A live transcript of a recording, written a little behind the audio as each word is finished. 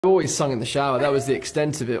I always sung in the shower. That was the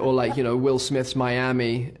extent of it. Or like, you know, Will Smith's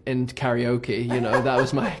Miami in karaoke. You know, that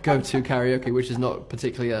was my go-to karaoke, which is not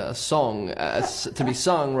particularly a song to be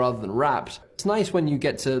sung rather than rapped. It's nice when you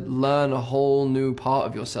get to learn a whole new part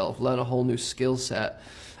of yourself, learn a whole new skill set,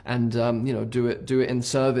 and you know, do it in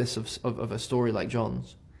service of a story like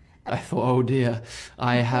John's. I thought, oh dear,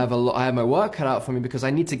 I have my work cut out for me, because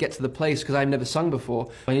I need to get to the place, because I've never sung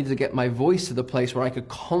before. I needed to get my voice to the place where I could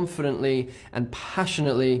confidently and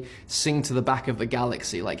passionately sing to the back of the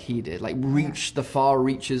galaxy like he did, like reach the far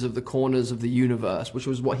reaches of the corners of the universe, which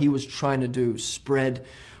was what he was trying to do, spread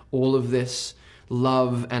all of this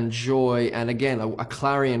love and joy, and again, a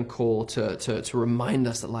clarion call to remind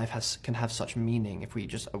us that life can have such meaning if we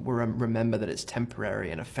just remember that it's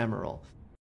temporary and ephemeral.